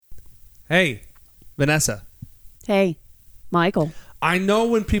Hey, Vanessa. Hey, Michael. I know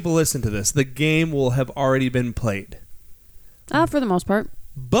when people listen to this, the game will have already been played. For the most part.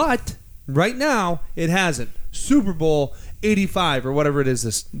 But right now, it hasn't. Super Bowl 85 or whatever it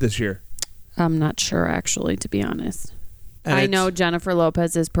is this year. I'm not sure, actually, to be honest. And I know Jennifer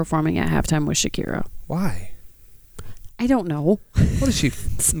Lopez is performing at halftime with Shakira. Why? I don't know. What is she,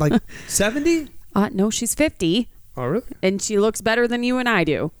 like 70? No, she's 50. Oh, really? And she looks better than you and I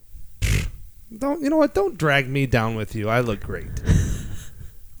do. You know what? Don't drag me down with you. I look great.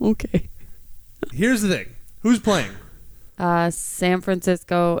 Okay. Here's the thing. Who's playing? San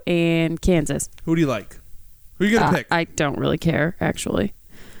Francisco and Kansas. Who do you like? Who are you going to pick? I don't really care, actually.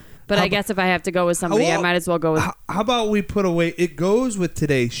 But I guess if I have to go with somebody, I might as well go with... How about we put away... It goes with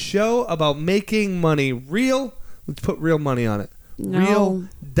today's show about making money real. Let's put real money on it. No. Real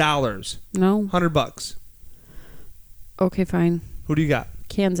dollars. No. $100. Okay, fine. Who do you got?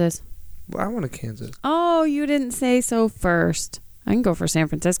 Kansas. Well, I want a Kansas. Oh, you didn't say so first. I can go for San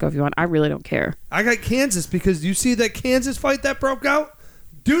Francisco if you want. I really don't care. I got Kansas because you see that Kansas fight that broke out?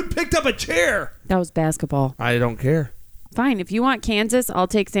 Dude picked up a chair. That was basketball. I don't care. Fine. If you want Kansas, I'll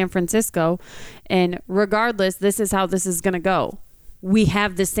take San Francisco. And regardless, this is how this is going to go. We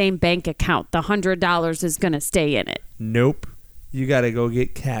have the same bank account. The $100 is going to stay in it. Nope. You got to go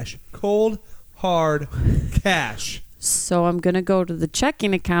get cash. Cold, hard cash. So I'm going to go to the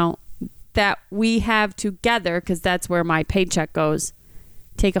checking account that we have together because that's where my paycheck goes.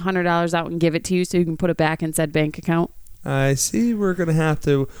 Take $100 out and give it to you so you can put it back in said bank account. I see we're going to have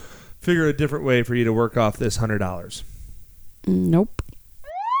to figure a different way for you to work off this $100. Nope.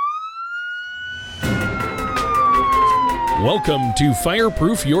 Welcome to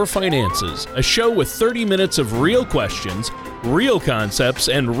Fireproof Your Finances, a show with 30 minutes of real questions, real concepts,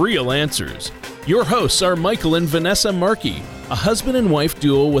 and real answers. Your hosts are Michael and Vanessa Markey, a husband and wife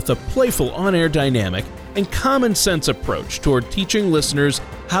duo with a playful on-air dynamic and common sense approach toward teaching listeners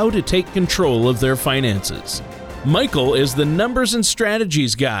how to take control of their finances. Michael is the numbers and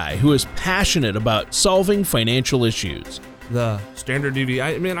strategies guy who is passionate about solving financial issues. The standard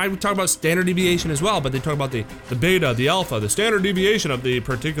deviation. I would talk about standard deviation as well, but they talk about the beta, the alpha, the standard deviation of the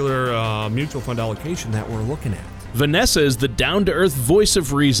particular mutual fund allocation that we're looking at. Vanessa is the down-to-earth voice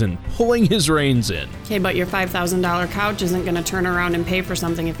of reason, pulling his reins in. Okay, but your $5,000 couch isn't going to turn around and pay for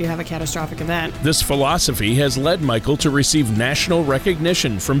something if you have a catastrophic event. This philosophy has led Michael to receive national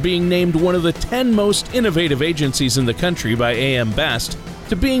recognition from being named one of the 10 most innovative agencies in the country by AM Best,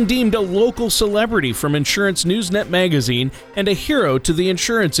 to being deemed a local celebrity from Insurance Newsnet magazine and a hero to the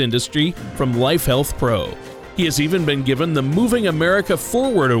insurance industry from Life Health Pro. He has even been given the Moving America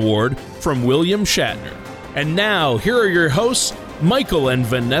Forward Award from William Shatner. And now, here are your hosts, Michael and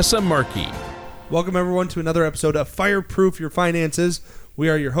Vanessa Markey. Welcome, everyone, to another episode of Fireproof Your Finances. We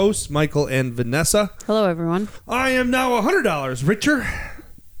are your hosts, Michael and Vanessa. Hello, everyone. I am now $100 richer.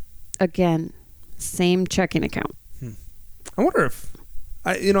 Again, same checking account. I wonder if...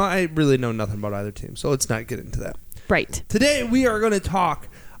 I really know nothing about either team, so let's not get into that. Right. Today, we are going to talk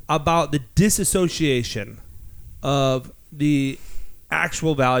about the disassociation of the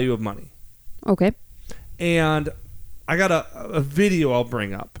actual value of money. Okay. And I got a video I'll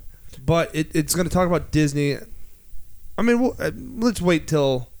bring up, but it's going to talk about Disney. I mean, let's wait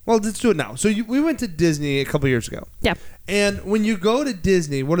till... Well, let's do it now. So we went to Disney a couple years ago. Yeah. And when you go to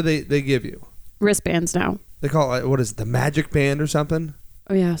Disney, what do they give you? Wristbands now. They call it, what is it, the Magic Band or something?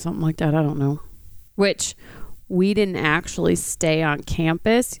 Oh, yeah, something like that. I don't know. Which we didn't actually stay on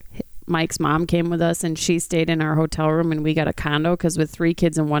campus. Mike's mom came with us, and she stayed in our hotel room, and we got a condo because with 3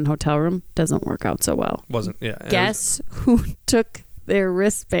 kids in one hotel room, doesn't work out so well. Wasn't, yeah. Guess who took their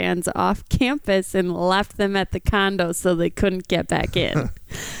wristbands off campus and left them at the condo so they couldn't get back in?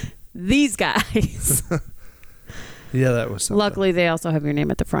 These guys. Yeah, that was something. Luckily, they also have your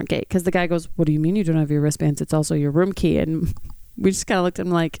name at the front gate because the guy goes, "What do you mean you don't have your wristbands? It's also your room key." And we just kind of looked at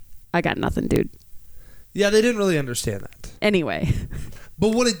him like, "I got nothing, dude." Yeah, they didn't really understand that. Anyway.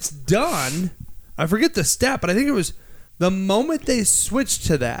 But what it's done, I forget the stat, but I think it was the moment they switched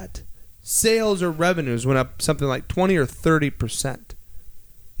to that, sales or revenues went up something like 20 or 30%.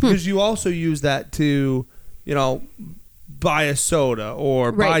 Because you also use that to, buy a soda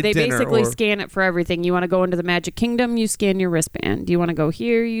or buy they dinner. Basically scan it for everything. You want to go into the Magic Kingdom, you scan your wristband. You want to go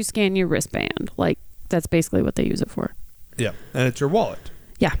here, you scan your wristband. Like, that's basically what they use it for. Yeah, and it's your wallet.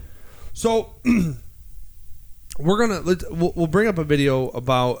 Yeah. So we'll bring up a video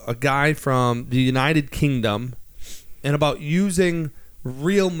about a guy from the United Kingdom and about using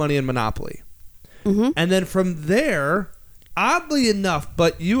real money in Monopoly. Mm-hmm. And then from there, oddly enough,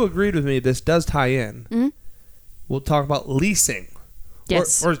 but you agreed with me, this does tie in. Mm-hmm. We'll talk about leasing.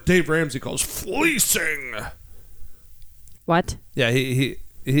 Yes. Or as Dave Ramsey calls fleecing. What? Yeah, he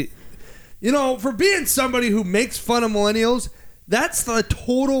you know, for being somebody who makes fun of millennials, that's the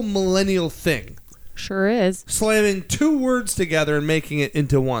total millennial thing. Sure is. Slamming two words together and making it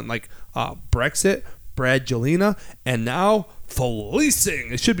into one. Like Brexit, Bradgelina, and now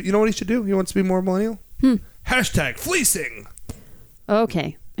fleecing. It should be, you know what he should do? He wants to be more millennial? Hashtag fleecing.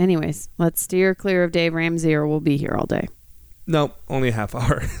 Okay. Anyways, let's steer clear of Dave Ramsey or we'll be here all day. Nope, only a half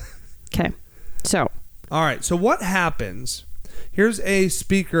hour. Okay. So. All right, so what happens? Here's a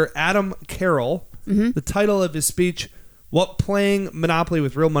speaker, Adam Carroll. The title of his speech, What Playing Monopoly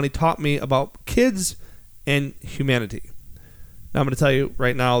with Real Money Taught Me About Kids and Humanity. Now, I'm going to tell you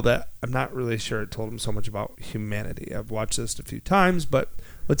right now that I'm not really sure it told him so much about humanity. I've watched this a few times, but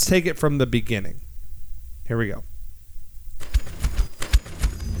let's take it from the beginning. Here we go.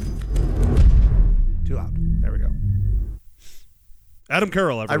 Too loud. There we go. Adam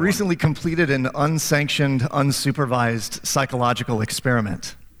Carroll, everyone. I recently completed an unsanctioned, unsupervised psychological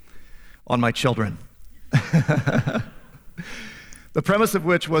experiment on my children. The premise of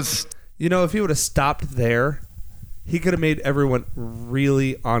which was... You know, if he would have stopped there, he could have made everyone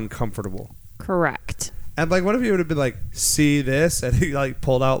really uncomfortable. Correct. And like, what if he would have been like, see this? And he like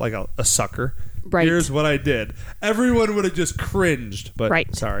pulled out like a sucker. Right. Here's what I did. Everyone would have just cringed. But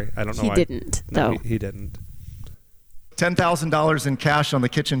right. Sorry, I don't know He why. didn't, No, though. he didn't. $10,000 in cash on the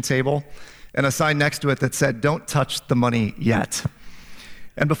kitchen table and a sign next to it that said, "Don't touch the money yet."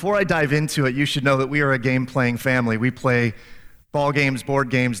 And before I dive into it, you should know that we are a game-playing family. We play ball games,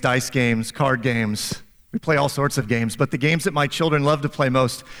 board games, dice games, card games. We play all sorts of games, but the games that my children love to play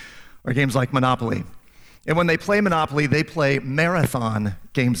most are games like Monopoly. And when they play Monopoly, they play marathon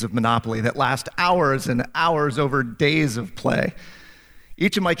games of Monopoly that last hours and hours over days of play.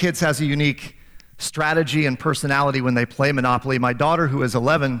 Each of my kids has a unique strategy and personality when they play Monopoly. My daughter, who is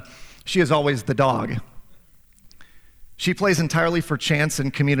 11, she is always the dog. She plays entirely for chance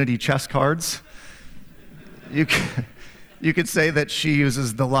and community chess cards. You could say that she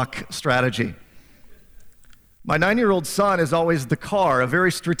uses the luck strategy. My 9-year-old son is always the car, a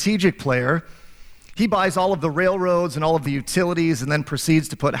very strategic player. He buys all of the railroads and all of the utilities and then proceeds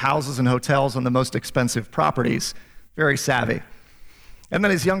to put houses and hotels on the most expensive properties. Very savvy. And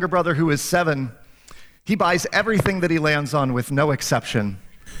then his younger brother, who is 7, he buys everything that he lands on with no exception.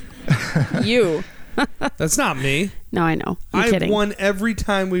 You. That's not me. No, I know. I'm I've kidding. won every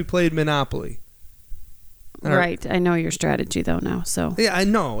time we played Monopoly. Right. I know your strategy, though, now. So Yeah, I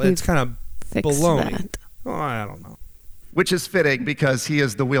know. It's kind of fix baloney. that. Oh, I don't know. Which is fitting because he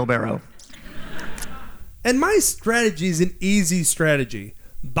is the wheelbarrow. And my strategy is an easy strategy.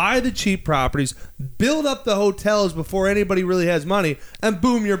 Buy the cheap properties, build up the hotels before anybody really has money, and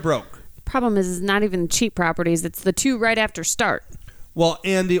boom, you're broke. Problem is, it's not even cheap properties. It's the two right after start, Well,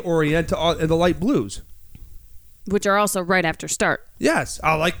 and the Oriental and the light blues. which are also right after start. Yes,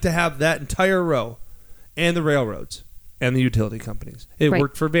 I like to have that entire row, and the railroads, and the utility companies. It Right.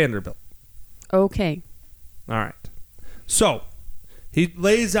 worked for Vanderbilt. Okay. All right. So he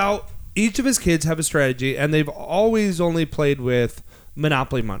lays out, each of his kids have a strategy, and they've always only played with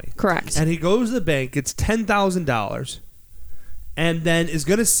Monopoly money. Correct. And he goes to the bank, gets $10,000, and then is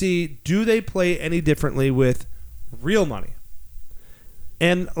going to see, do they play any differently with real money?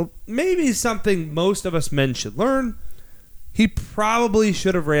 And maybe something most of us men should learn, he probably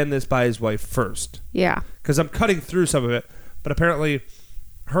should have ran this by his wife first. Yeah. Because I'm cutting through some of it, but apparently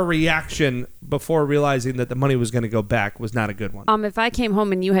her reaction before realizing that the money was going to go back was not a good one. If I came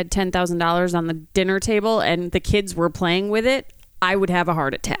home and you had $10,000 on the dinner table and the kids were playing with it, I would have a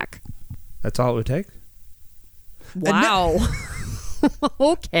heart attack. That's all it would take. Wow.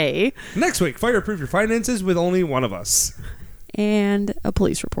 Okay. Next week, fireproof your finances with only one of us. And a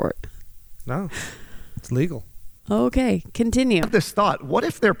police report. No, it's legal. Okay. Continue. This thought, what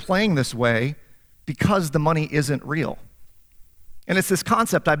if they're playing this way because the money isn't real? And it's this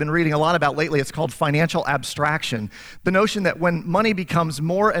concept I've been reading a lot about lately. It's called financial abstraction. The notion that when money becomes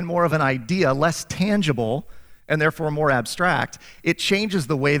more and more of an idea, less tangible, and therefore more abstract, it changes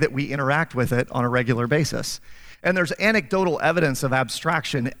the way that we interact with it on a regular basis. And there's anecdotal evidence of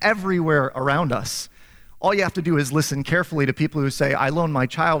abstraction everywhere around us. All you have to do is listen carefully to people who say, I loaned my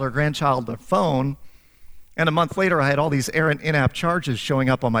child or grandchild a phone, and a month later I had all these errant in-app charges showing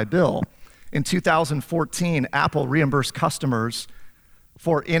up on my bill. In 2014, Apple reimbursed customers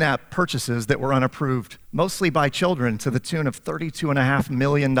for in-app purchases that were unapproved, mostly by children, to the tune of $32.5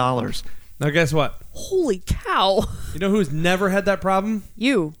 million. Now, guess what? Holy cow. You know who's never had that problem?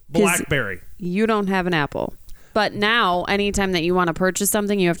 You. 'Cause BlackBerry. You don't have an Apple. But now, anytime that you want to purchase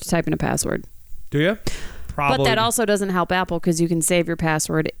something, you have to type in a password. Do you? probably. But that also doesn't help Apple because you can save your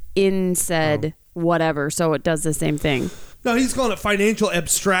password in said whatever, so it does the same thing. No, he's calling it financial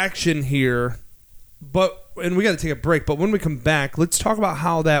abstraction here. And we got to take a break. But when we come back, let's talk about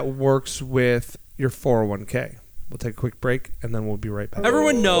how that works with your 401k. We'll take a quick break, and then we'll be right back.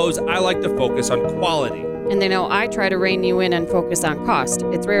 Everyone knows I like to focus on quality. And they know I try to rein you in and focus on cost.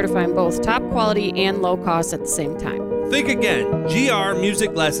 It's rare to find both top quality and low cost at the same time. Think again.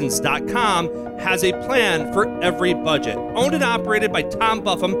 grmusiclessons.com has a plan for every budget. Owned and operated by Tom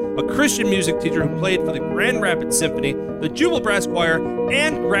Buffum, a Christian music teacher who played for the Grand Rapids Symphony, the Jubal Brass Choir,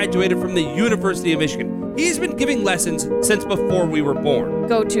 and graduated from the University of Michigan. He's been giving lessons since before we were born.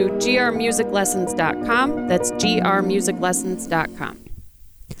 Go to grmusiclessons.com. That's grmusiclessons.com.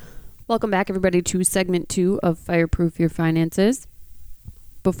 Welcome back, everybody, to segment 2 of Fireproof Your Finances.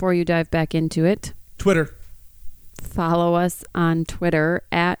 Before you dive back into it, Twitter. Follow us on Twitter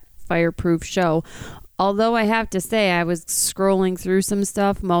at Fireproof Show. Although I have to say, I was scrolling through some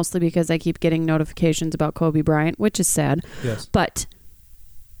stuff, mostly because I keep getting notifications about Kobe Bryant, which is sad. Yes. But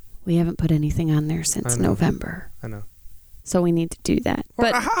we haven't put anything on there since November. I know. So we need to do that.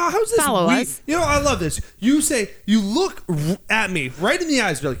 But how's this? follow us. You know, I love this. You look at me right in the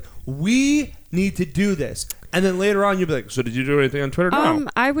eyes. You're like, we need to do this. And then later on, you'll be like, so did you do anything on Twitter? No.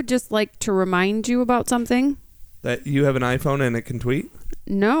 I would just like to remind you about something. That you have an iPhone and it can tweet?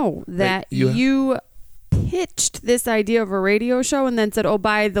 No, that you pitched this idea of a radio show and then said, oh,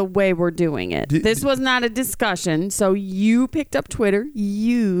 by the way, we're doing it. This was not a discussion. So you picked up Twitter.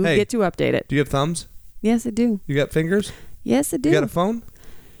 You get to update it. Do you have thumbs? Yes, I do. You got fingers? Yes, I do. You got a phone?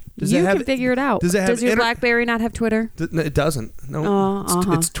 You can figure it out. Does your BlackBerry not have Twitter? No, it doesn't. No,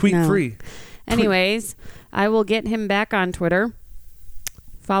 it's tweet free. Anyways, I will get him back on Twitter.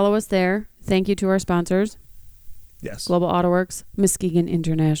 Follow us there. Thank you to our sponsors. Yes. Global AutoWorks, Muskegon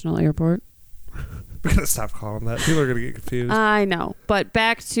International Airport. We're going to stop calling that. People are going to get confused. I know. But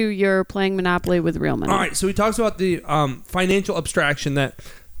back to your playing Monopoly with real money. All right. So he talks about the financial abstraction that,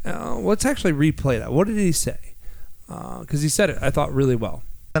 let's actually replay that. What did he say? Because he said it, I thought, really well.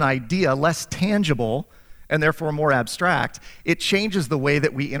 An idea less tangible and therefore more abstract, it changes the way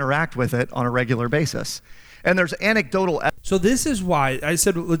that we interact with it on a regular basis. And there's anecdotal. So this is why I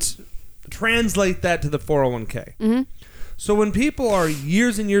said, let's translate that to the 401k. Mm-hmm. So when people are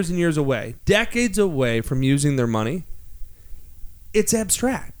years and years and years away, decades away from using their money, it's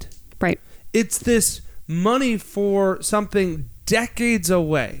abstract. Right. It's this money for something decades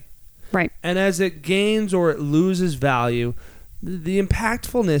away. Right. And as it gains or it loses value, the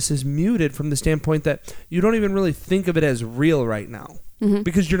impactfulness is muted from the standpoint that you don't even really think of it as real right now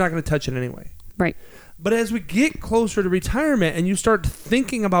because you're not going to touch it anyway. Right. But as we get closer to retirement and you start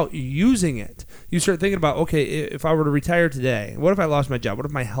thinking about using it, you start thinking about, okay, if I were to retire today, what if I lost my job? What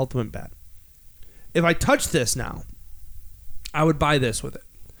if my health went bad? If I touch this now, I would buy this with it.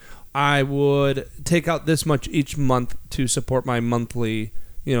 I would take out this much each month to support my monthly,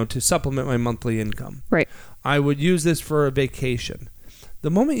 to supplement my monthly income. Right. I would use this for a vacation. The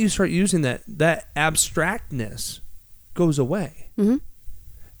moment you start using that abstractness goes away. Mm-hmm.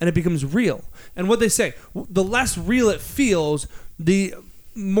 And it becomes real. And what they say, the less real it feels, the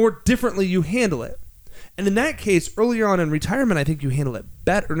more differently you handle it. And in that case, earlier on in retirement, I think you handle it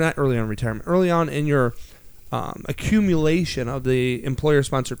better. Not early on in retirement. Early on in your accumulation of the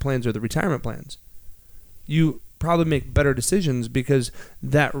employer-sponsored plans or the retirement plans, you probably make better decisions because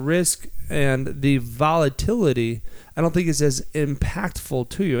that risk and the volatility, I don't think is as impactful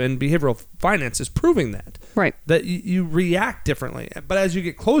to you. And behavioral finance is proving that. Right. That you react differently. But as you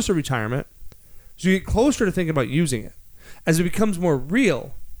get closer to retirement, as you get closer to thinking about using it, as it becomes more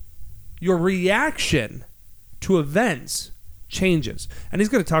real, your reaction to events changes. And he's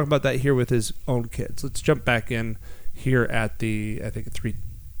going to talk about that here with his own kids. Let's jump back in here at the, I think,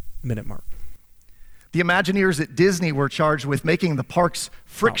 3-minute mark. The Imagineers at Disney were charged with making the parks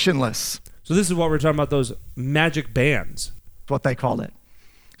frictionless. So this is what we're talking about, those magic bands. That's what they called it.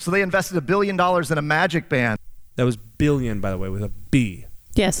 So they invested $1 billion in a magic band. That was billion, by the way, with a B.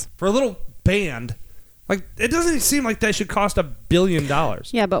 Yes. For a little band, like it doesn't seem like that should cost $1 billion.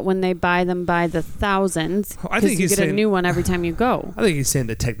 Yeah, but when they buy them by the thousands, I think you he's get a new one every time you go. I think he's saying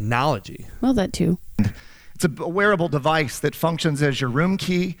the technology. Well, that too. It's a wearable device that functions as your room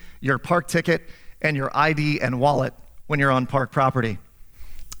key, your park ticket, and your ID and wallet when you're on park property.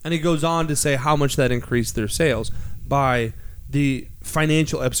 And he goes on to say how much that increased their sales by the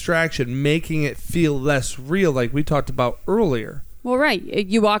financial abstraction, making it feel less real, like we talked about earlier. Well, right.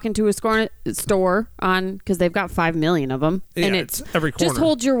 You walk into a store on, because they've got 5 million of them. Yeah, and it's every corner. Just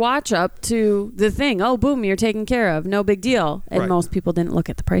hold your watch up to the thing. Oh, boom, you're taken care of. No big deal. And Right. most people didn't look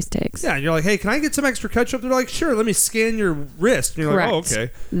at the price tags. Yeah, and you're like, hey, can I get some extra ketchup? They're like, sure, let me scan your wrist. And you're Correct. like, oh,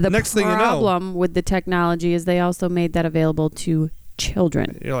 okay. The Next thing you know, problem with the technology is they also made that available to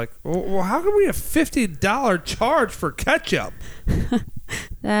children. you're like, well, how can we have $50 charge for ketchup?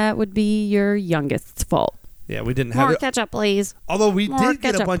 That would be your youngest's fault. Yeah, we didn't have More it. ketchup, please. Although we More did get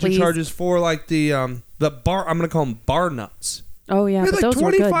a ketchup, bunch please. of charges for like the bar. I'm gonna call them bar nuts. Oh, yeah, we had but like those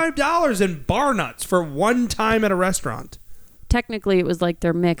were good. $25 in bar nuts for one time at a restaurant. Technically, it was like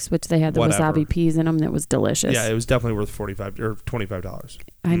their mix, which they had the Whatever. wasabi peas in them. That was delicious. Yeah, it was definitely worth $45 or $25.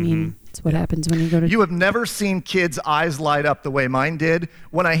 I mean, it's what happens when you go to... You have never seen kids' eyes light up the way mine did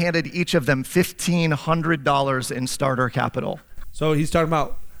when I handed each of them $1,500 in starter capital. So he's talking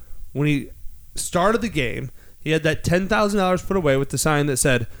about when he started the game, he had that $10,000 put away with the sign that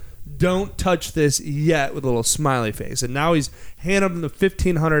said, "Don't touch this yet," with a little smiley face. And now he's handing him the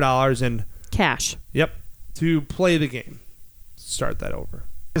 $1,500 and Cash. yep, to play the game. Start that over.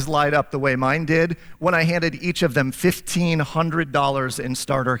 Eyes light up the way mine did when I handed each of them $1,500 in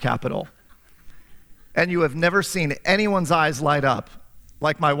starter capital. And you have never seen anyone's eyes light up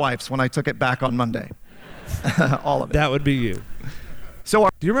like my wife's when I took it back on Monday. All of it. That would be you. So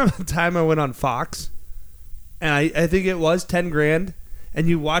Do you remember the time I went on Fox and I think it was 10 grand and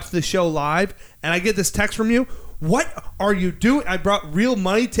you watched the show live and I get this text from you? What are you doing? I brought real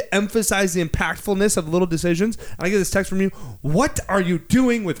money to emphasize the impactfulness of little decisions. And I get this text from you. What are you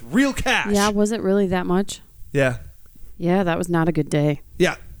doing with real cash? Yeah, was it really that much? Yeah. Yeah, that was not a good day.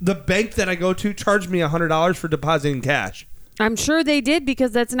 Yeah. The bank that I go to charged me $100 for depositing cash. I'm sure they did,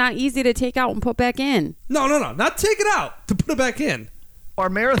 because that's not easy to take out and put back in. No. Not take it out, to put it back in. our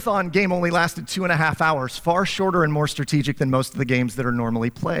marathon game only lasted 2.5 hours, far shorter and more strategic than most of the games that are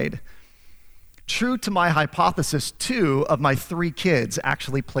normally played. True to my hypothesis, 2 of my 3 kids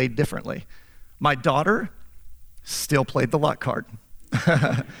actually played differently. My daughter still played the luck card.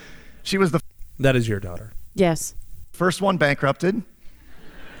 She was the That is your daughter. Yes. first one bankrupted,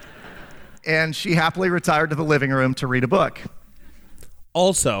 and she happily retired to the living room to read a book.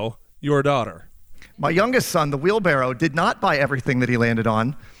 Also, your daughter. My youngest son, the wheelbarrow, did not buy everything that he landed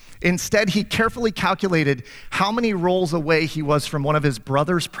on. Instead, he carefully calculated how many rolls away he was from one of his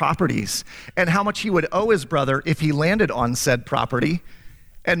brother's properties and how much he would owe his brother if he landed on said property,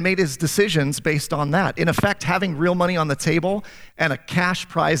 and made his decisions based on that. In effect, having real money on the table and a cash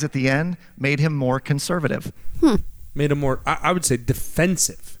prize at the end made him more conservative. Made him more, I would say,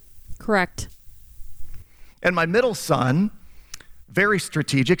 defensive. Correct. And my middle son, very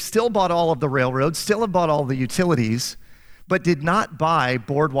strategic, still bought all of the railroads, still have bought all the utilities, but did not buy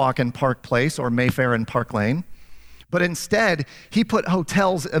Boardwalk and Park Place or Mayfair and Park Lane. But instead, he put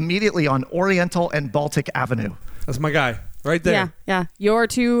hotels immediately on Oriental and Baltic Avenue. That's my guy right there. Yeah, yeah. Your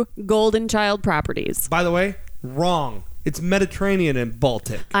 2 golden child properties. By the way, wrong. It's Mediterranean and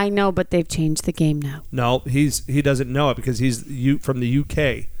Baltic. I know, but they've changed the game now. No, he doesn't know it because he's from the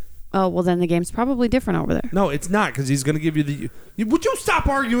UK. Oh, well, then the game's probably different over there. No, it's not, because he's going to give you the... Would you stop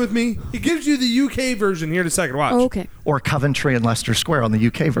arguing with me? He gives you the UK version here in a second. Watch. Oh, okay. Or Coventry and Leicester Square on the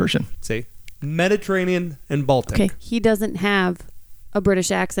UK version. See? Mediterranean and Baltic. Okay, he doesn't have a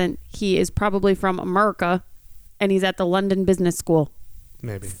British accent. He is probably from America, and he's at the London Business School.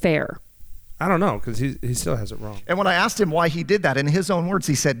 Maybe. Fair. I don't know, because he still has it wrong. And when I asked him why he did that, in his own words,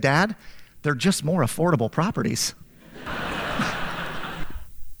 he said, "Dad, they're just more affordable properties."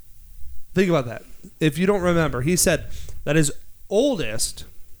 Think about that. If you don't remember, he said that his oldest...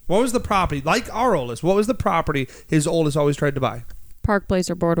 What was the property? Like our oldest, what was the property his oldest always tried to buy? Park Place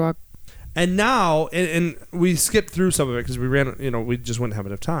or Boardwalk. And now, and we skipped through some of it because we just wouldn't have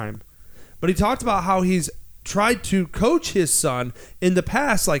enough time. But he talked about how he's tried to coach his son in the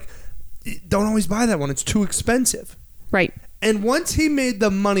past, like, don't always buy that one. It's too expensive. Right. And once he made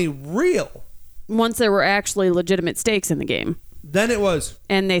the money real, Once there were actually legitimate stakes in the game, then it was,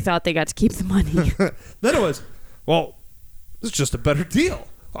 and they thought they got to keep the money. well, it's just a better deal.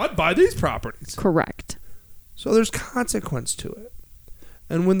 I'd buy these properties. Correct. So there's consequence to it.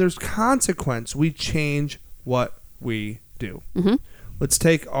 And when there's consequence, we change what we do. Mm-hmm. Let's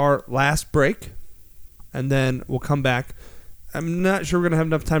take our last break, and then we'll come back. I'm not sure we're going to have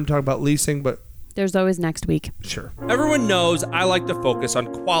enough time to talk about leasing, but There's always next week. sure. Everyone knows I like to focus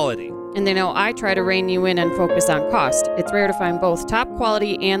on quality. And they know I try to rein you in and focus on cost. It's rare to find both top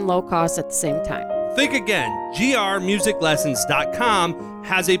quality and low cost at the same time. Think again. grmusiclessons.com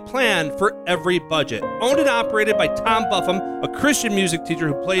has a plan for every budget. Owned and operated by Tom Buffum, a Christian music teacher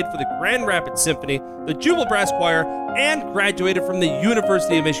who played for the Grand Rapids Symphony, the Jubal Brass Choir, and graduated from the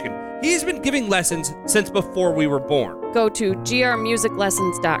University of Michigan. He's been giving lessons since before we were born. Go to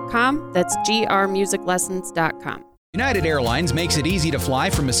grmusiclessons.com. That's grmusiclessons.com. United Airlines makes it easy to fly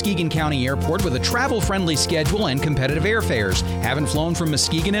from Muskegon County Airport with a travel-friendly schedule and competitive airfares. Haven't flown from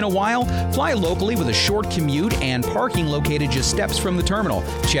Muskegon in a while? Fly locally with a short commute and parking located just steps from the terminal.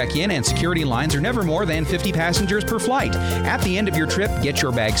 Check-in and security lines are never more than 50 passengers per flight. At the end of your trip, get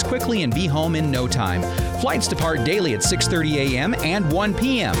your bags quickly and be home in no time. Flights depart daily at 6:30 a.m. and 1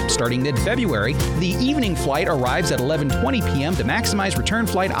 p.m. Starting mid-February, the evening flight arrives at 11:20 p.m. to maximize return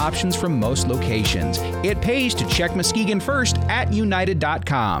flight options from most locations. It pays to check Muskegon first at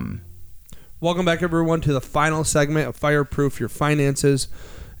united.com. Welcome back, everyone, to the final segment of Fireproof Your Finances.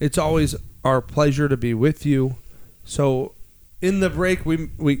 It's always our pleasure to be with you. So in the break, we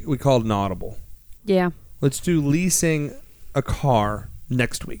called an audible. Yeah. Let's do leasing a car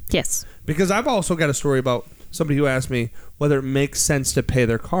next week. Yes. Because I've also got a story about somebody who asked me whether it makes sense to pay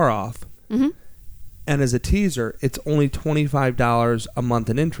their car off. Mm-hmm. And as a teaser, it's only $25 a month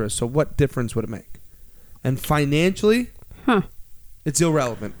in interest. So what difference would it make? And financially, it's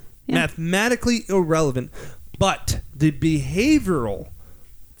irrelevant. Yeah. Mathematically irrelevant. But the behavioral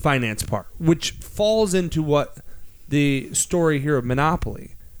finance part, which falls into what the story here of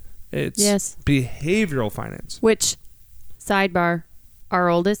Monopoly, it's behavioral finance. Which, sidebar, our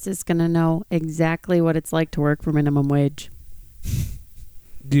oldest is going to know exactly what it's like to work for minimum wage.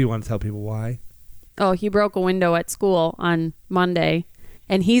 Do you want to tell people why? Oh, he broke a window at school on Monday,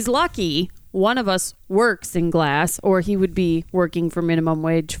 and he's lucky one of us works in glass, or he would be working for minimum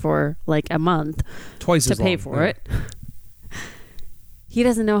wage for like a month twice to as pay long, for it. He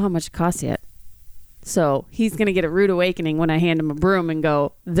doesn't know how much it costs yet. So he's going to get a rude awakening when I hand him a broom and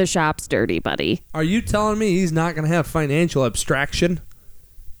go, the shop's dirty, buddy. Are you telling me he's not going to have financial abstraction?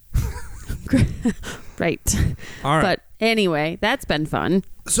 Right. All right. But anyway, that's been fun.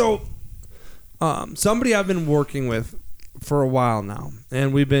 So somebody I've been working with for a while now,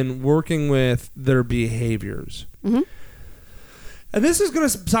 and we've been working with their behaviors. Mm-hmm. And this is going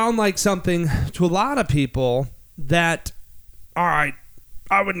to sound like something to a lot of people that, all right,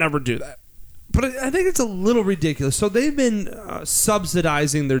 I would never do that. But I think it's a little ridiculous. So they've been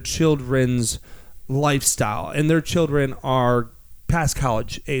subsidizing their children's lifestyle, and their children are past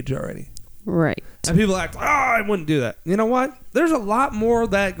college age already. Right. And people act, I wouldn't do that. You know what? There's a lot more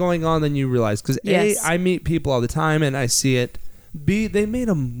of that going on than you realize. Because A, I meet people all the time and I see it. B, they made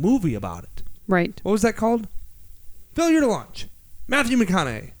a movie about it. Right. What was that called? Failure to Launch. Matthew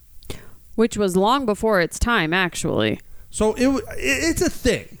McConaughey. Which was long before its time, actually. So it's a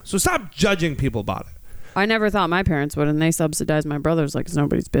thing. So stop judging people about it. I never thought my parents would, and they subsidized my brothers like it's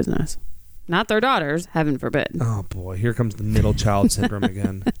nobody's business. Not their daughters, heaven forbid. Oh, boy. Here comes the middle child syndrome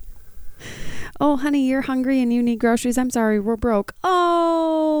again. Oh, honey, you're hungry and you need groceries. I'm sorry, we're broke.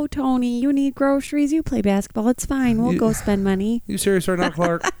 Oh, Tony, you need groceries. You play basketball. It's fine. We'll go spend money. You serious right now,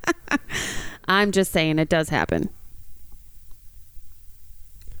 Clark? I'm just saying it does happen.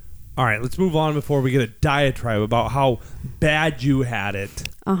 All right, let's move on before we get a diatribe about how bad you had it.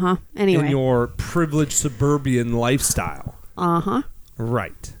 Anyway. In your privileged suburban lifestyle.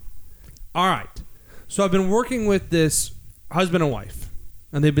 Right. All right. So I've been working with this husband and wife,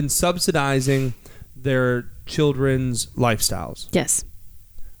 and they've been subsidizing their children's lifestyles. Yes.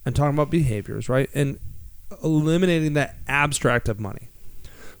 And talking about behaviors, right? And eliminating that abstract of money.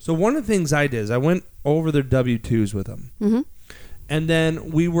 So one of the things I did is I went over their W-2s with them. Mm-hmm. And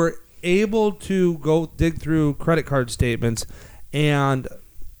then we were able to go dig through credit card statements and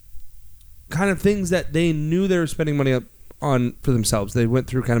kind of things that they knew they were spending money on for themselves. They went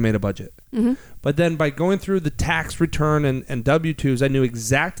through, kind of made a budget. Mm-hmm. But then by going through the tax return and W-2s, I knew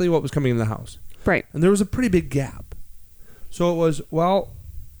exactly what was coming in the house. Right. And there was a pretty big gap. So it was, well,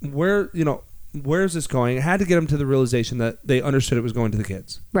 where's this going? I had to get them to the realization that they understood it was going to the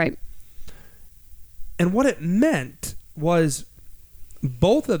kids. Right. And what it meant was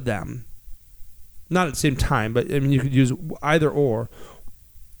both of them, not at the same time, but I mean, you could use either or,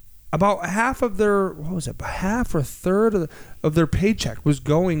 about half of their, half or a third of their paycheck was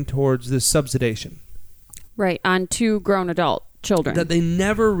going towards this subsidization. Right, on two grown adult children. That they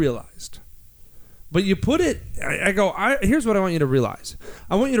never realized. But you put it, here's what I want you to realize.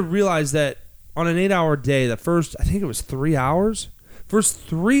 I want you to realize that on an 8-hour day, the first, I think it was 3 hours, first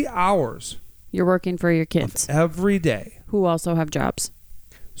 3 hours. You're working for your kids. Every day. Who also have jobs.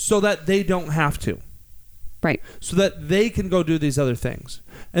 So that they don't have to. Right. So that they can go do these other things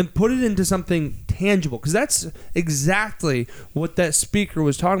and put it into something tangible. Because that's exactly what that speaker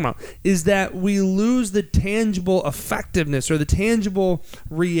was talking about, is that we lose the tangible effectiveness or the tangible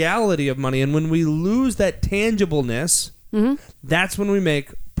reality of money. And when we lose that tangibleness, that's when we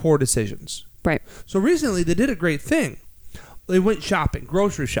make poor decisions. Right. So recently they did a great thing. They went shopping,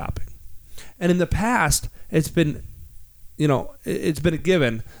 grocery shopping. And in the past, it's been a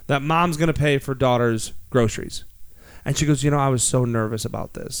given that mom's going to pay for daughter's groceries. And she goes, I was so nervous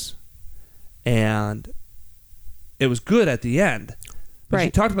about this. And it was good at the end. But Right.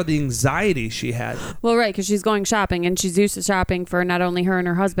 she talked about the anxiety she had. Well, right, because she's going shopping, and she's used to shopping for not only her and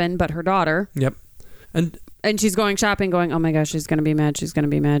her husband, but her daughter. Yep. And she's going shopping going, oh my gosh, she's going to be mad, she's going to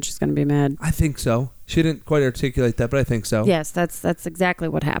be mad, she's going to be mad. I think so. She didn't quite articulate that, but I think so. Yes, that's exactly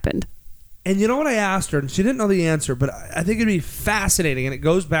what happened. And you know what I asked her, and she didn't know the answer, but I think it'd be fascinating, and it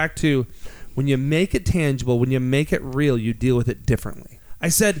goes back to when you make it tangible, when you make it real, you deal with it differently. I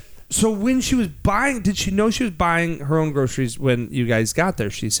said, so when she was buying, did she know she was buying her own groceries when you guys got there?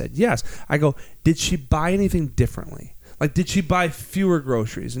 She said, yes. I go, did she buy anything differently? Like, did she buy fewer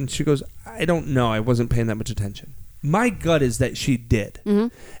groceries? And she goes, I don't know. I wasn't paying that much attention. My gut is that she did. Mm-hmm.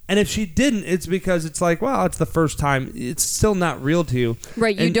 And if she didn't, it's because it's like, well, it's the first time. It's still not real to you.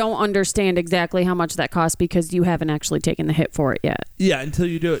 Right, you And- don't understand exactly how much that costs because you haven't actually taken the hit for it yet. Yeah, until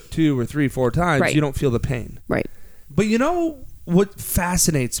you do it 2 or 3, 4 times, Right. you don't feel the pain. Right. But you know what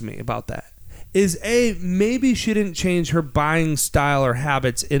fascinates me about that is, A, maybe she didn't change her buying style or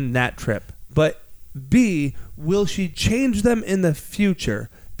habits in that trip. But B, will she change them in the future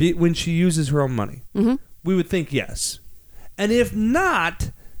when she uses her own money? Mm-hmm. We would think yes. And if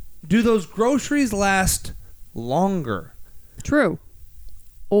not, do those groceries last longer? True.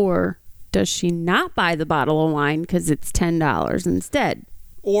 Or does she not buy the bottle of wine because it's $10 instead?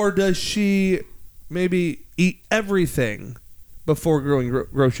 Or does she maybe eat everything before going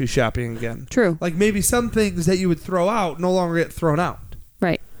grocery shopping again? True. Like maybe some things that you would throw out no longer get thrown out.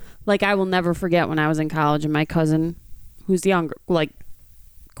 Right. Like, I will never forget when I was in college and my cousin, who's younger, like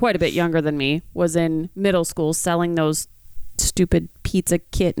quite a bit younger than me, was in middle school selling those stupid pizza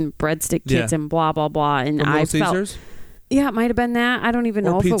kit and breadstick kits Yeah. and blah, blah, blah. And From I Little felt... Caesars? Yeah, it might have been that. I don't even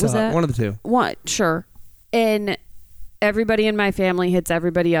Or know if Pizza it was Hut, that. one of the two. What? Sure. And everybody in my family hits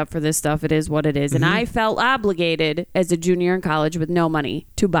everybody up for this stuff. It is what it is. And I felt obligated as a junior in college with no money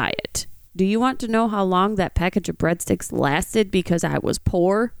to buy it. Do you want to know how long that package of breadsticks lasted because I was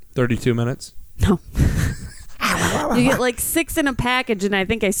poor? 32 minutes. No. You get like 6 in a package, and I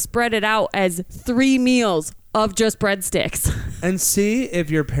think I spread it out as 3 meals of just breadsticks. And see, if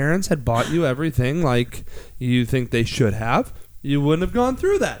your parents had bought you everything like you think they should have, you wouldn't have gone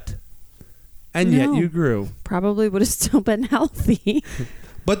through that. And yet No. you grew. Probably would have still been healthy.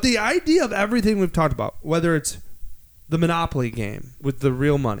 But the idea of everything we've talked about, whether it's the Monopoly game with the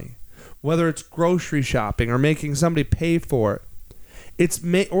real money, whether it's grocery shopping or making somebody pay for it,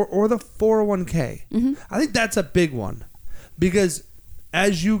 or the 401k. Mm-hmm. I think that's a big one, because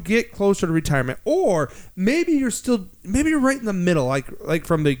as you get closer to retirement, or maybe you're right in the middle, like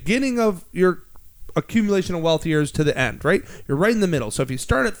from the beginning of your accumulation of wealth years to the end, right? You're right in the middle. So if you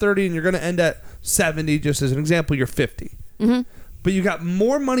start at 30 and you're going to end at 70, just as an example, you're 50. Mm-hmm. But you got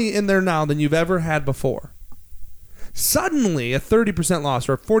more money in there now than you've ever had before. Suddenly, a 30% loss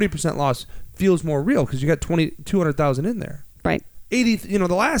or a 40% loss feels more real because you got 200,000 in there. Right. 80,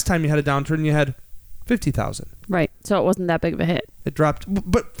 the last time you had a downturn, you had 50,000. Right. So it wasn't that big of a hit. It dropped,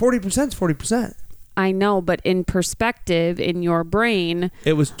 but 40% is 40%. I know, but in perspective, in your brain,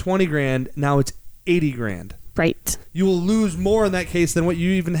 It was 20 grand. Now it's 80 grand. right. You will lose more in that case than what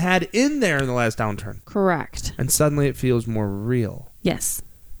you even had in there in the last downturn. Correct. And suddenly it feels more real. Yes.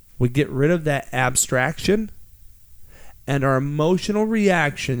 We get rid of that abstraction, and our emotional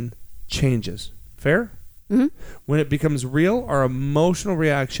reaction changes. Fair? Mm-hmm. When it becomes real, our emotional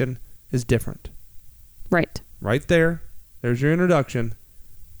reaction is different. Right. Right there. There's your introduction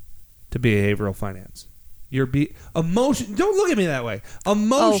to behavioral finance. Emotion. Don't look at me that way.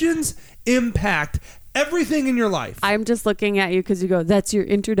 Emotions impact everything in your life. I'm just looking at you because you go, that's your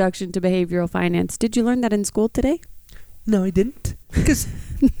introduction to behavioral finance. Did you learn that in school today? No, I didn't. Because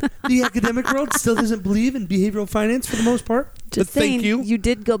the academic world still doesn't believe in behavioral finance for the most part. Just But saying, thank you. You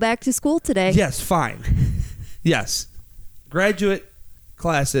did go back to school today. Yes, fine. Yes. Graduate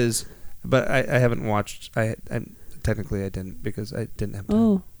classes, but I haven't watched. Technically I didn't because I didn't have time.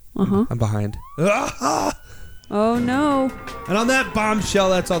 Oh. Uh-huh. I'm behind. Oh, no. And on that bombshell,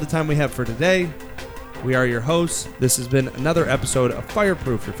 that's all the time we have for today. We are your hosts. This has been another episode of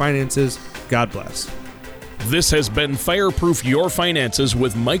Fireproof Your Finances. God bless. This has been Fireproof Your Finances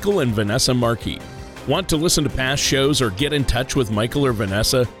with Michael and Vanessa Markey. Want to listen to past shows or get in touch with Michael or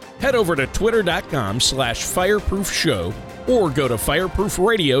Vanessa? Head over to twitter.com/fireproofshow or go to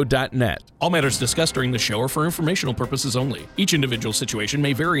fireproofradio.net. All matters discussed during the show are for informational purposes only. Each individual situation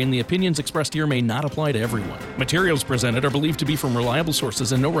may vary, and the opinions expressed here may not apply to everyone. Materials presented are believed to be from reliable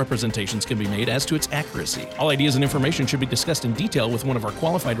sources, and no representations can be made as to its accuracy. All ideas and information should be discussed in detail with one of our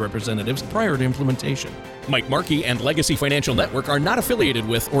qualified representatives prior to implementation. Mike Markey and Legacy Financial Network are not affiliated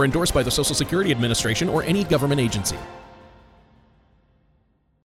with or endorsed by the Social Security Administration or any government agency.